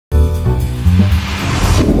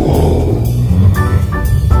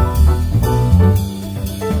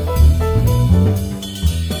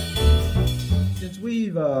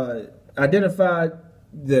identified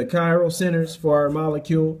the chiral centers for our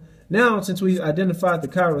molecule. Now, since we've identified the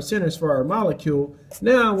chiral centers for our molecule,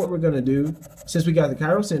 now what we're going to do, since we got the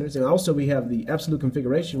chiral centers, and also we have the absolute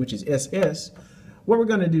configuration, which is SS, what we're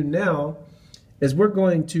going to do now is we're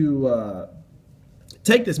going to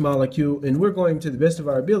take this molecule and we're going, to the best of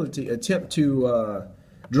our ability, attempt to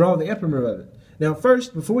draw the epimer of it. Now,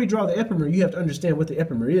 first, before we draw the epimer, you have to understand what the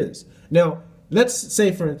epimer is. Now, let's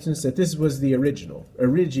say, for instance, that this was the original.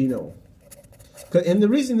 And the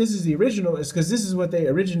reason this is the original is because this is what they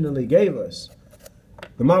originally gave us,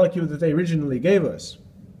 the molecule that they originally gave us.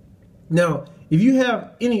 Now, if you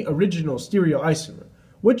have any original stereoisomer,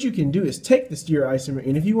 what you can do is take the stereoisomer,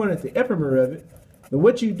 and if you wanted the epimer of it, then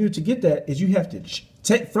what you do to get that is you have to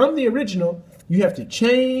take from the original, you have to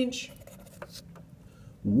change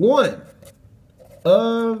one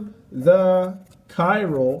of the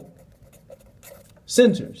chiral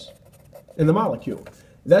centers in the molecule.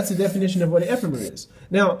 That's the definition of what an epimer is.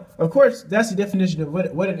 Now, of course, that's the definition of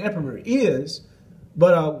what an epimer is,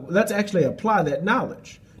 but let's actually apply that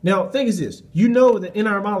knowledge. Now, the thing is this. You know that in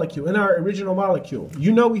our molecule, in our original molecule,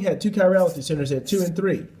 you know we had two chirality centers at 2 and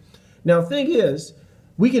 3. Now, the thing is,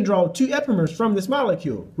 we can draw two epimers from this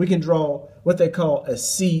molecule. We can draw what they call a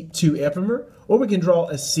C2 epimer, or we can draw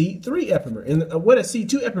a C3 epimer. And what a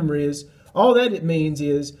C2 epimer is, all that it means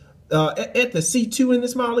is, at the C2 in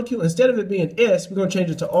this molecule, instead of it being S, we're going to change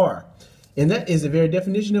it to R. And that is the very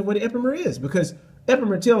definition of what an epimer is, because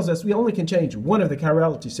epimer tells us we only can change one of the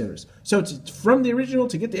chirality centers. So from the original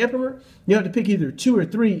to get the epimer, you have to pick either 2 or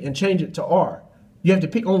 3 and change it to R. You have to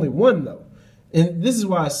pick only one, though. And this is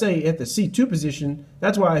why I say at the C2 position,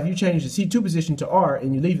 that's why if you change the C2 position to R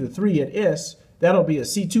and you leave the 3 at S, that'll be a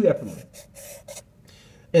C2 epimer.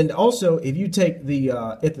 And also, if you take the,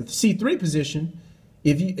 at the C3 position,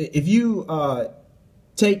 if you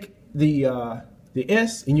take the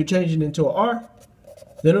S and you change it into an R,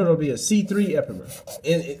 then it'll be a C3 epimer.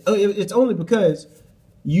 And it's only because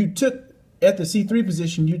you took, at the C3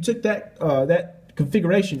 position, you took that, that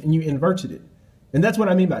configuration and you inverted it. And that's what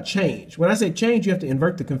I mean by change. When I say change, you have to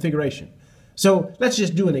invert the configuration. So let's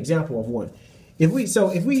just do an example of one. If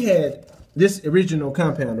we had this original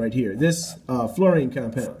compound right here, this fluorine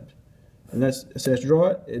compound, and let's draw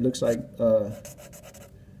it. It looks like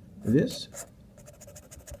this.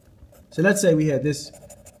 So let's say we had this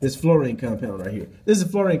fluorine compound right here. This is a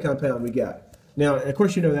fluorine compound we got. Now, of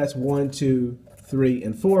course, you know that's 1, 2, 3,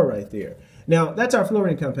 and 4 right there. Now, that's our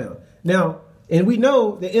fluorine compound. Now, and we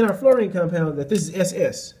know that in our fluorine compound that this is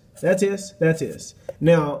SS. That's S, that's S.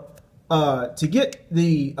 Now, to get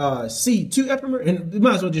the C2 epimer, and we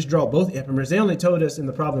might as well just draw both epimers. They only told us in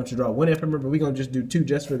the problem to draw one epimer, but we're going to just do 2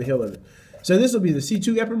 just for the hell of it. So this will be the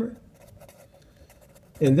C2 epimer.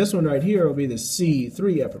 And this one right here will be the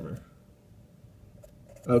C3 epimer.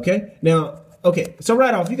 Okay? Now, okay, so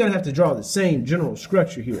right off, you're going to have to draw the same general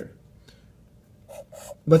structure here.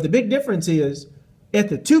 But the big difference is, at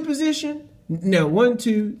the 2 position, now 1,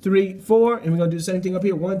 2, 3, 4, and we're going to do the same thing up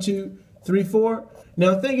here, 1, 2, 3, 4.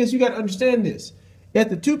 Now, the thing is, you got to understand this. At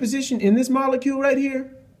the 2 position in this molecule right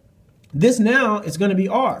here, this now is going to be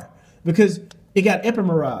R, because it got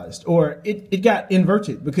epimerized, or it got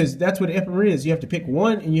inverted, because that's what an epimer is. You have to pick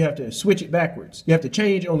one and you have to switch it backwards. You have to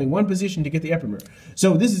change only one position to get the epimer.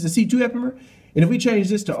 So this is a C2 epimer, and if we change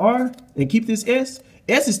this to R and keep this S,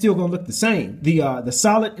 S is still going to look the same. The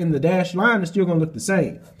solid and the dashed line is still going to look the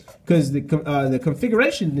same, because the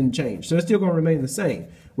configuration didn't change, so it's still going to remain the same,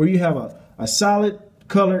 where you have a solid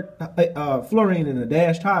colored fluorine and a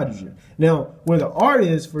dashed hydrogen. Now, where the R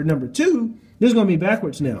is for number 2, this is going to be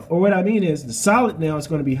backwards now. Or what I mean is the solid now is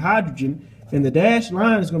going to be hydrogen and the dashed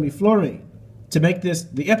line is going to be fluorine to make this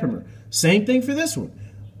the epimer. Same thing for this one.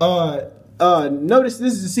 Notice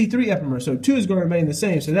this is a C3 epimer, so 2 is going to remain the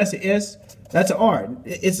same. So that's an S, that's an R.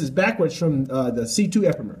 It's backwards from the C2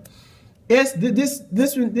 epimer.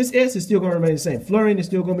 This S is still going to remain the same. Fluorine is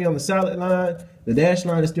still going to be on the solid line. The dashed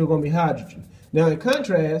line is still going to be hydrogen. Now, in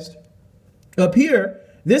contrast, up here,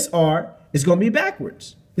 this R is going to be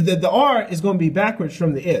backwards. The R is going to be backwards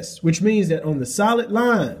from the S, which means that on the solid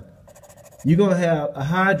line, you're going to have a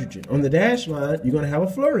hydrogen. On the dashed line, you're going to have a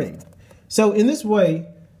fluorine. So in this way,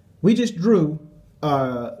 we just drew 2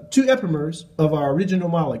 epimers of our original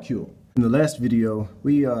molecule. In the last video,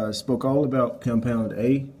 we spoke all about compound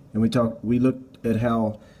A, and we looked at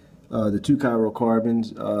how the 2 chiral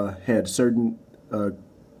carbons had certain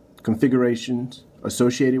configurations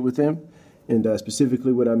associated with them. And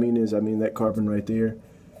specifically what I mean is, that carbon right there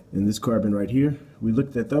and this carbon right here. We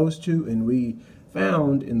looked at those 2, and we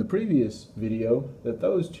found in the previous video that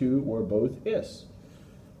those 2 were both S.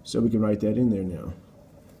 So we can write that in there now.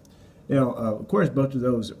 Now, of course, both of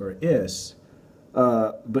those are S,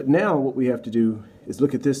 but now what we have to do is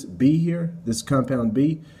look at this B here, this compound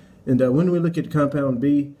B, and when we look at compound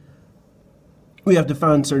B, we have to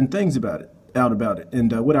find certain things about it.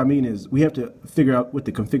 And what I mean is we have to figure out what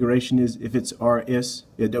the configuration is. If it's RS,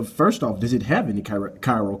 first off, does it have any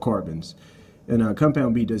chiral carbons? And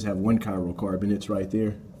compound B does have one chiral carbon. It's right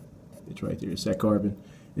there. It's right there. It's that carbon.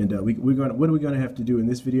 And what we're going to have to do in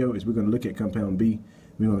this video is we're going to look at compound B.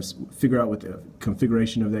 We're going to figure out what the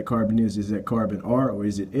configuration of that carbon is. Is that carbon R or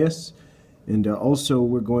is it S? And also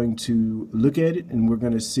we're going to look at it and we're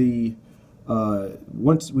going to see.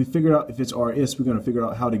 Once we figure out if it's RS, we're going to figure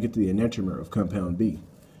out how to get to the enantiomer of compound B.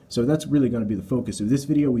 So that's really going to be the focus of this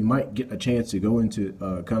video. We might get a chance to go into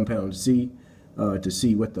compound C to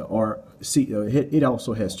see what the it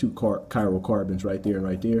also has two chiral carbons right there and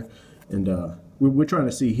right there. And we're trying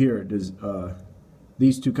to see here, does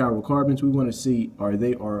these two chiral carbons, we want to see are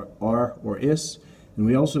they R or S? And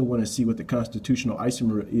we also want to see what the constitutional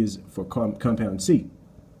isomer is for compound C.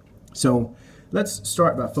 So let's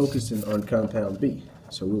start by focusing on compound B.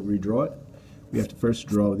 So we'll redraw it. We have to first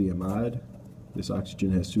draw the amide. This oxygen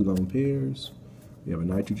has two lone pairs. We have a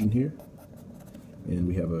nitrogen here, and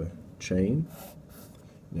we have a chain.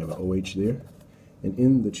 We have an OH there. And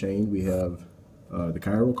in the chain, we have the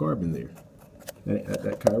chiral carbon there,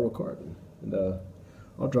 that chiral carbon. And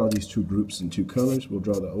I'll draw these two groups in two colors. We'll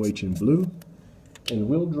draw the OH in blue, and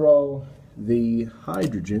we'll draw the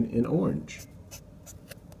hydrogen in orange.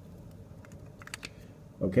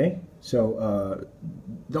 Okay, so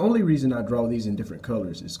the only reason I draw these in different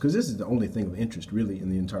colors is because this is the only thing of interest really in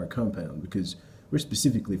the entire compound, because we're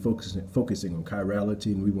specifically focusing on chirality,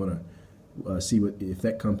 and we want to see if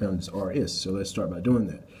that compound is RS. So let's start by doing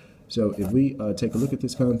that. So if we take a look at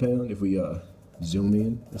this compound, if we zoom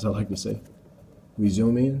in, as I like to say, we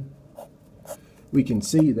zoom in, we can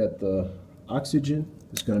see that the oxygen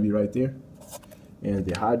is going to be right there, and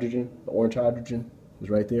the hydrogen, the orange hydrogen, is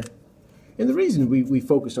right there. And the reason we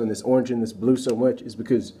focus on this orange and this blue so much is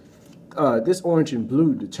because this orange and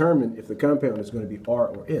blue determine if the compound is going to be R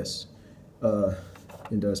or S.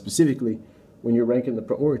 And specifically, when you're ranking the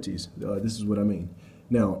priorities, this is what I mean.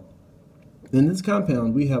 Now, in this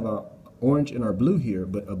compound, we have our orange and our blue here,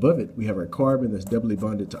 but above it, we have our carbon that's doubly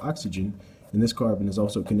bonded to oxygen, and this carbon is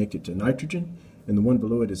also connected to nitrogen, and the one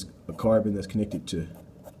below it is a carbon that's connected to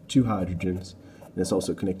two hydrogens, and it's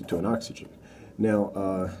also connected to an oxygen.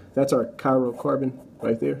 Now, that's our chiral carbon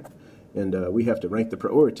right there, and we have to rank the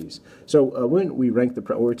priorities. So when we rank the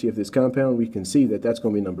priority of this compound, we can see that that's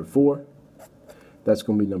going to be number 4, that's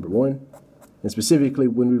going to be number 1, and specifically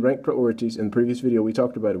when we rank priorities, in the previous video we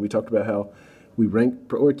talked about it, we talked about how we rank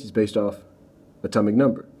priorities based off atomic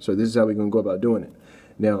number. So this is how we're going to go about doing it.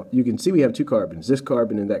 Now, you can see we have two carbons, this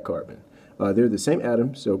carbon and that carbon. They're the same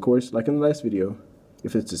atom, so of course, like in the last video,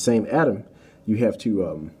 if it's the same atom, you have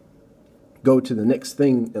to go to the next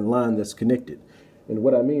thing in line that's connected. And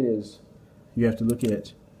what I mean is you have to look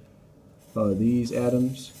at these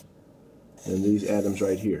atoms and these atoms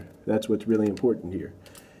right here. That's what's really important here.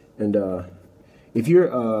 And if you're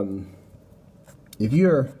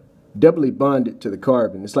doubly bonded to the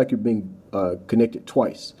carbon, it's like you're being connected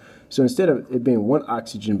twice. So instead of it being one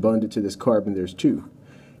oxygen bonded to this carbon, there's two.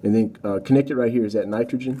 And then connected right here is that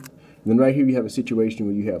nitrogen. And then right here you have a situation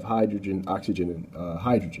where you have hydrogen, oxygen, and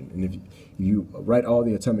hydrogen. And if you write all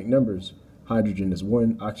the atomic numbers, hydrogen is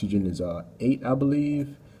 1, oxygen is 8, I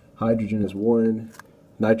believe. Hydrogen is 1,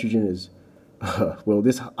 nitrogen is, well,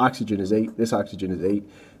 this oxygen is 8, this oxygen is 8.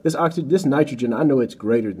 This nitrogen, I know it's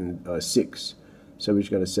greater than 6. So we're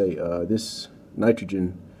just going to say this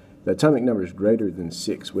nitrogen, the atomic number is greater than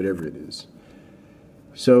 6, whatever it is.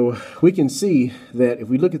 So we can see that if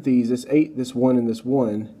we look at these, this 8, this 1, and this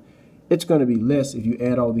 1, it's going to be less if you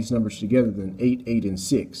add all these numbers together than 8, 8, and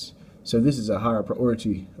 6. So this is a higher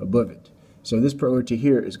priority above it. So this priority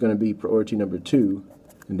here is going to be priority number 2,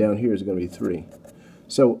 and down here is going to be 3.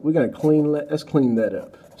 So we're going to let's clean that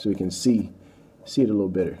up so we can see it a little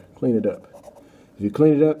better. Clean it up. If you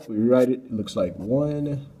clean it up, we write it, it looks like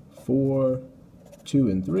 1, 4, 2,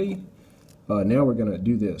 and 3. Now we're going to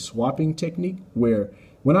do the swapping technique, where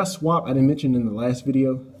when I swap, I didn't mention in the last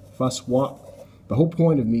video, if I swap, the whole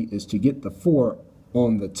point of me is to get the 4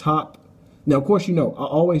 on the top. Now, of course, you know, I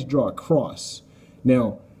always draw a cross.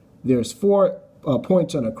 Now, there's 4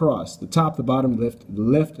 points on a cross, the top, the bottom, the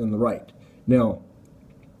left, and the right. Now,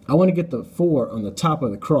 I want to get the 4 on the top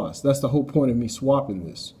of the cross. That's the whole point of me swapping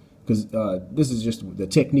this, because this is just the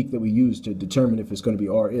technique that we use to determine if it's going to be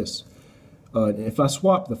RS. If I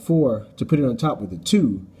swap the 4 to put it on top with the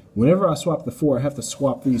 2, whenever I swap the 4, I have to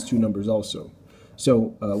swap these two numbers also.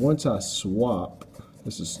 So once I swap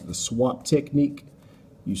This is the swap technique.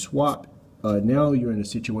 You swap. Now you're in a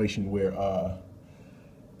situation where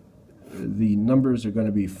the numbers are going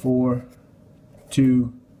to be 4,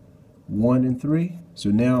 2, 1, and 3. So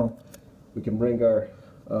now we can bring our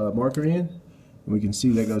marker in, and we can see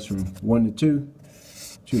that goes from 1 to 2,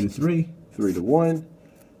 2 to 3, 3 to 1.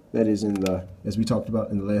 That is in the, as we talked about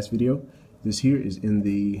in the last video, this here is in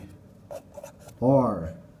the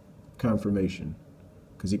R conformation,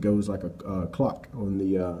 because it goes like a clock on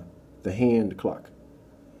the hand clock.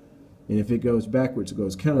 And if it goes backwards, it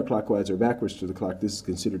goes counterclockwise or backwards to the clock, this is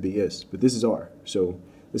considered the S. But this is R. So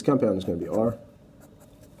this compound is going to be R.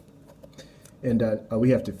 And we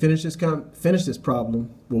have to finish this problem.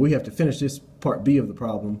 Well, we have to finish this part B of the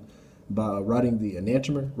problem by writing the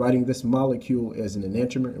enantiomer, writing this molecule as an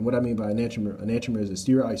enantiomer. And what I mean by enantiomer is a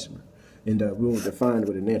stereoisomer. And we'll define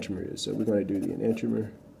what enantiomer is. So we're going to do the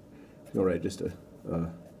enantiomer. We're going to write just a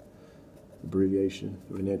abbreviation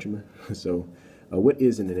of enantiomer. So what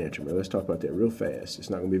is an enantiomer? Let's talk about that real fast. It's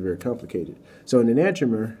not going to be very complicated. So an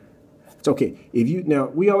enantiomer, it's okay. If you, now,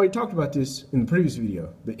 we already talked about this in the previous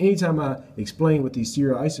video, but anytime I explain what these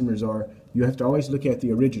stereoisomers are, you have to always look at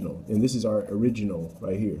the original. And this is our original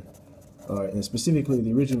right here. And specifically,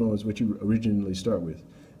 the original is what you originally start with.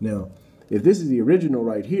 Now, if this is the original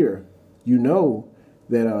right here, you know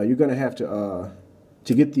that you're going to have to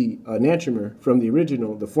get the enantiomer from the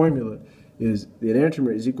original, the formula is the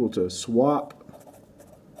enantiomer is equal to swap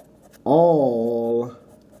all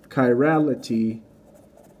chirality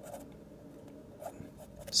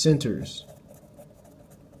centers.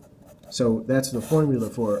 So that's the formula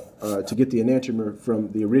for to get the enantiomer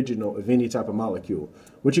from the original of any type of molecule.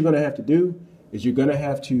 What you're going to have to do is you're going to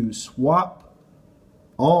have to swap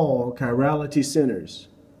all chirality centers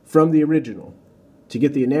from the original to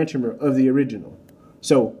get the enantiomer of the original.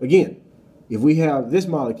 So again, if we have this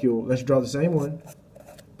molecule, let's draw the same one.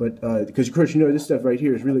 But because of course, you know, this stuff right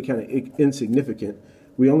here is really kind of insignificant.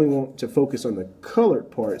 We only want to focus on the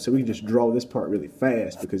colored part, so we can just draw this part really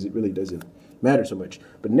fast because it really doesn't matter so much.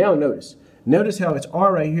 But now notice how it's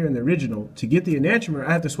R right here in the original. To get the enantiomer,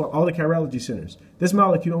 I have to swap all the chirality centers. This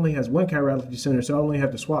molecule only has one chirality center, so I only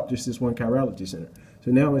have to swap just this one chirality center.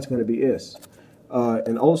 So now it's going to be S.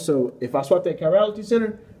 And also, if I swap that chirality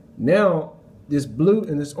center, now this blue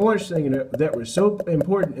and this orange thing that were so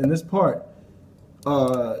important in this part,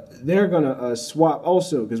 they're going to swap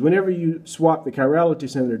also, because whenever you swap the chirality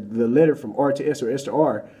center, the letter from R to S or S to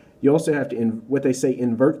R, you also have to, what they say,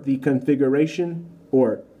 invert the configuration,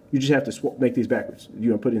 or you just have to make these backwards. You're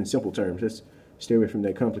going to put it in simple terms. Let's stay away from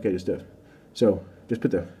that complicated stuff. So just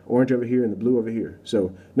put the orange over here and the blue over here.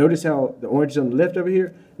 So notice how the orange is on the left over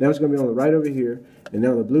here, now it's going to be on the right over here, and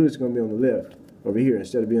now the blue is going to be on the left over here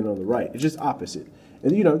instead of being on the right. It's just opposite.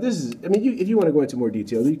 And you know, this is, I mean, if you want to go into more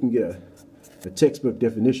detail, you can get a textbook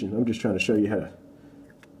definition. I'm just trying to show you how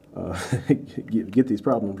to get these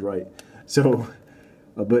problems right. So,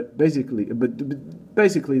 but basically,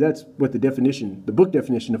 that's what the definition, the book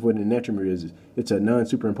definition of what an enantiomer is. It's a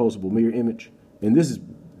non-superimposable mirror image, and this is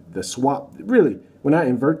the swap. Really, when I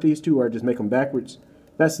invert these two or I just make them backwards,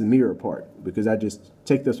 that's the mirror part, because I just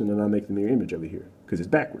take this one and I make the mirror image over here because it's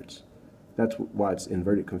backwards. That's why it's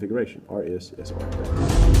inverted configuration. RS,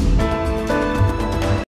 SR.